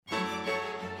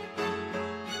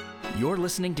You're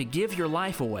listening to Give Your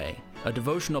Life Away, a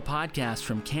devotional podcast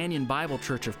from Canyon Bible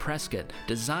Church of Prescott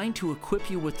designed to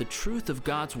equip you with the truth of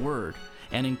God's Word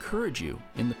and encourage you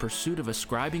in the pursuit of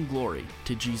ascribing glory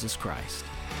to Jesus Christ.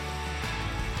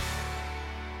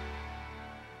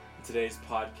 In today's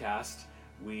podcast,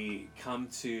 we come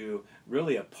to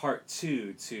really a part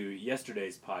two to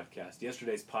yesterday's podcast.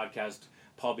 Yesterday's podcast,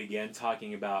 Paul began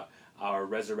talking about our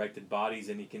resurrected bodies,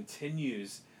 and he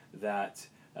continues that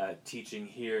teaching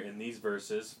here in these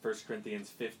verses, 1 Corinthians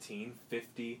 15,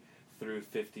 50 through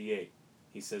 58.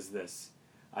 He says this,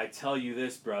 "I tell you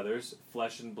this, brothers,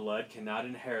 flesh and blood cannot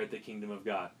inherit the kingdom of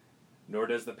God, nor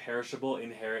does the perishable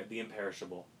inherit the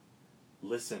imperishable.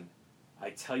 Listen,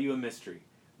 I tell you a mystery.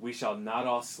 We shall not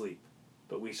all sleep,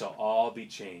 but we shall all be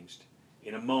changed.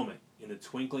 In a moment, in the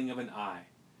twinkling of an eye,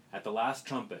 at the last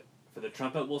trumpet, for the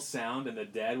trumpet will sound, and the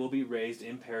dead will be raised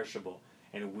imperishable,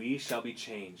 and we shall be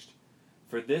changed.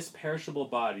 For this perishable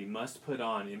body must put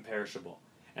on imperishable,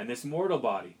 and this mortal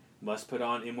body must put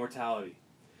on immortality.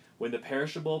 When the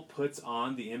perishable puts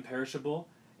on the imperishable,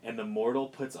 and the mortal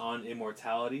puts on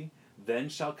immortality, then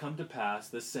shall come to pass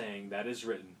the saying that is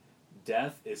written,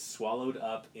 Death is swallowed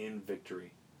up in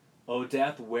victory. O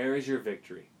death, where is your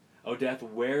victory? O death,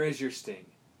 where is your sting?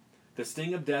 The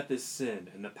sting of death is sin,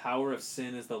 and the power of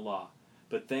sin is the law.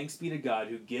 But thanks be to God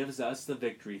who gives us the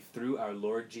victory through our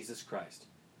Lord Jesus Christ.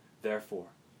 Therefore,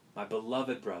 my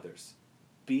beloved brothers,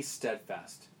 be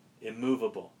steadfast,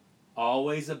 immovable,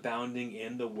 always abounding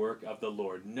in the work of the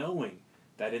Lord, knowing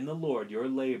that in the Lord your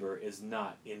labor is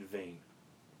not in vain."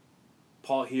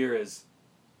 Paul here is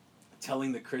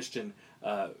telling the Christian,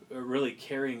 really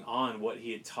carrying on what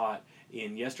he had taught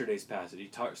in yesterday's passage.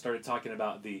 He started talking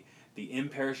about the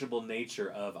imperishable nature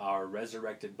of our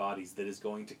resurrected bodies that is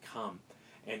going to come.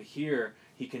 And here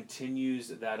he continues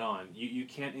that on. You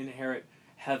can't inherit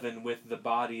heaven with the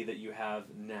body that you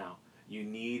have now. You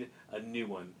need a new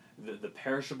one. The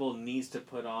perishable needs to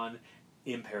put on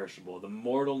imperishable. The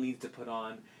mortal needs to put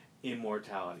on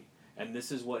immortality. And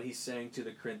this is what he's saying to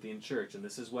the Corinthian church, and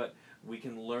this is what we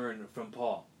can learn from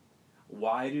Paul.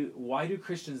 Why do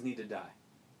Christians need to die?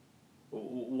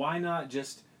 Why not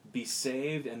just be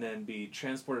saved and then be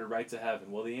transported right to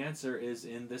heaven? Well, the answer is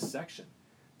in this section.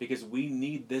 Because we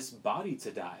need this body to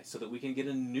die so that we can get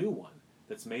a new one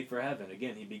that's made for heaven.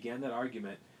 Again, he began that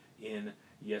argument in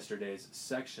yesterday's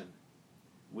section.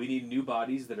 We need new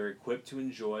bodies that are equipped to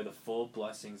enjoy the full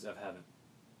blessings of heaven.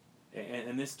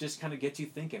 And this just kind of gets you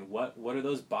thinking, what are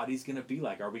those bodies going to be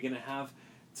like? Are we going to have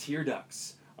tear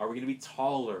ducts? Are we going to be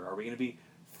taller? Are we going to be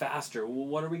faster?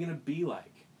 What are we going to be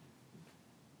like?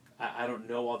 I don't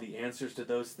know all the answers to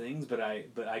those things, but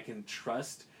I can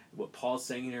trust what Paul's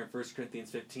saying here in 1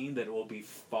 Corinthians 15, that it will be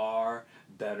far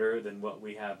better than what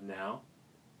we have now.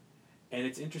 And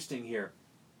it's interesting here.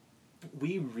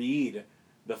 We read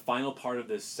the final part of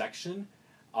this section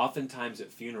oftentimes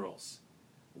at funerals.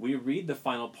 We read the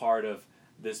final part of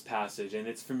this passage, and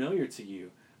it's familiar to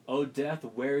you. O death,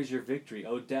 where is your victory?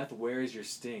 O death, where is your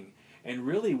sting? And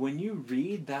really, when you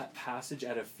read that passage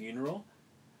at a funeral,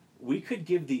 we could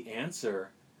give the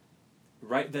answer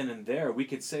right then and there. We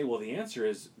could say, well, the answer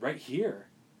is right here,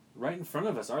 right in front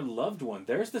of us, our loved one.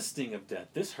 There's the sting of death.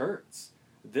 This hurts.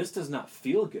 This does not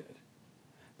feel good.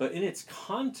 But in its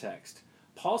context,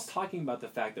 Paul's talking about the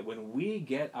fact that when we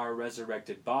get our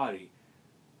resurrected body,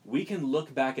 we can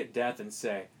look back at death and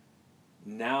say,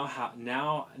 now how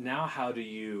do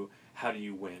you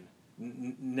win?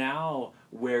 Now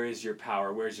where is your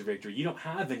power? Where is your victory? You don't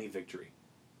have any victory.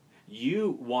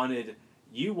 You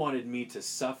wanted me to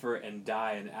suffer and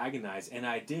die and agonize, and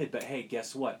I did, but hey,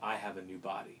 guess what? I have a new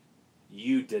body.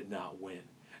 You did not win.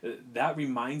 That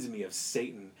reminds me of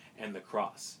Satan and the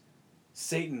cross.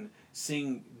 Satan,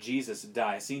 seeing Jesus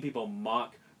die, seeing people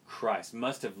mock Christ,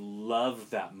 must have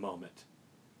loved that moment.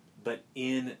 But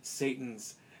in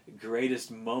Satan's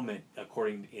greatest moment,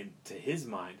 according to his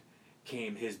mind,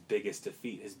 came his biggest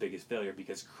defeat, his biggest failure,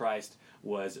 because Christ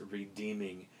was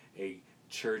redeeming a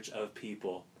church of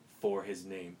people for his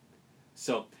name.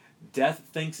 So death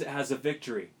thinks it has a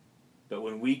victory, but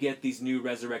when we get these new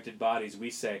resurrected bodies, we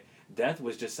say death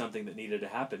was just something that needed to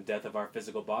happen, death of our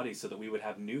physical bodies, so that we would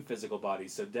have new physical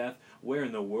bodies. So death, where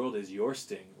in the world is your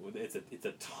sting? It's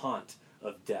a taunt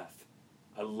of death.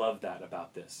 I love that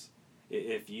about this.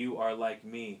 If you are like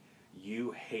me,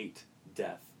 you hate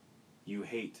death. You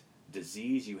hate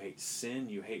disease, you hate sin,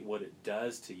 you hate what it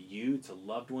does to you, to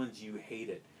loved ones, you hate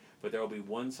it. But there will be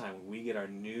one time when we get our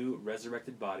new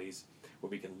resurrected bodies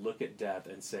where we can look at death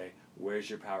and say, where's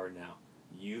your power now?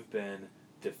 You've been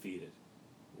defeated.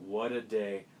 What a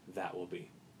day that will be.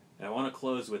 And I want to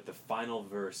close with the final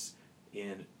verse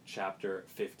in chapter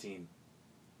 15.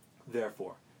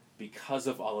 Therefore, because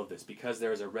of all of this, because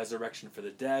there is a resurrection for the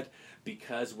dead,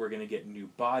 because we're going to get new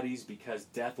bodies, because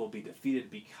death will be defeated,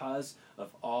 because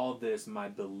of all this, my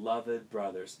beloved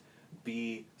brothers,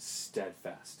 be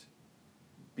steadfast.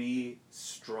 Be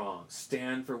strong.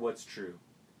 Stand for what's true.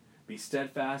 Be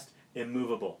steadfast,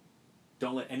 immovable.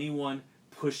 Don't let anyone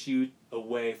push you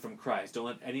away from Christ. Don't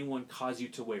let anyone cause you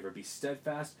to waver. Be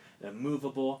steadfast,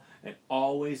 immovable, and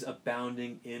always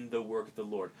abounding in the work of the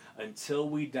Lord. Until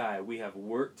we die, we have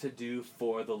work to do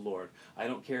for the Lord. I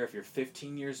don't care if you're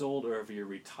 15 years old or if you're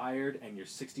retired and you're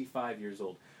 65 years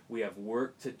old. We have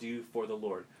work to do for the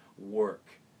Lord. Work.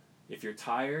 If you're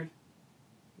tired,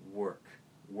 work.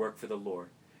 Work for the Lord.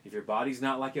 If your body's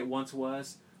not like it once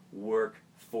was, work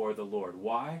for the Lord.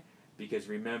 Why? Because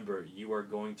remember, you are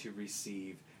going to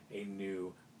receive a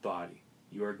new body.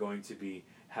 You are going to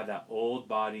have that old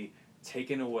body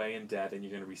taken away in death, and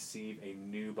you're going to receive a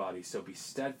new body. So be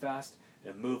steadfast,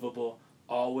 immovable,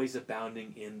 always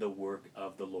abounding in the work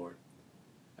of the Lord.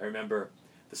 I remember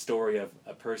the story of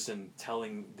a person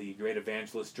telling the great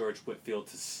evangelist George Whitefield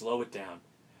to slow it down.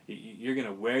 You're going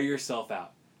to wear yourself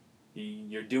out.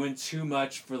 You're doing too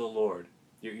much for the Lord.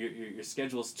 Your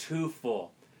schedule's too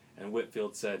full. And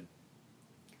Whitefield said,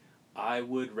 I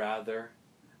would rather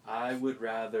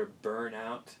burn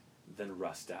out than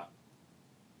rust out.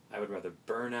 I would rather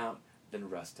burn out than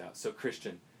rust out. So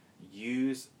Christian,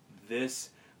 use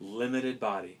this limited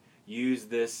body. Use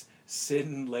this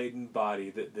sin-laden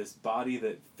body, this body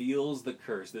that feels the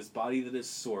curse, this body that is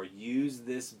sore. Use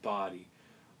this body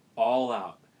all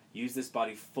out. Use this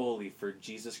body fully for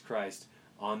Jesus Christ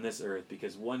on this earth,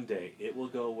 because one day it will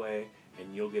go away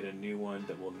and you'll get a new one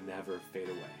that will never fade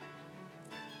away.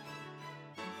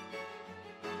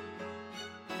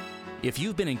 If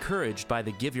you've been encouraged by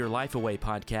the Give Your Life Away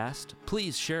podcast,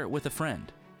 please share it with a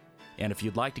friend. And if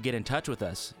you'd like to get in touch with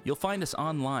us, you'll find us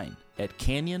online at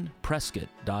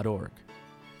canyonprescott.org.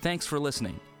 Thanks for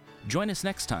listening. Join us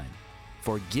next time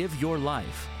for Give Your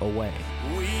Life Away.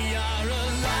 We are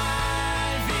alive.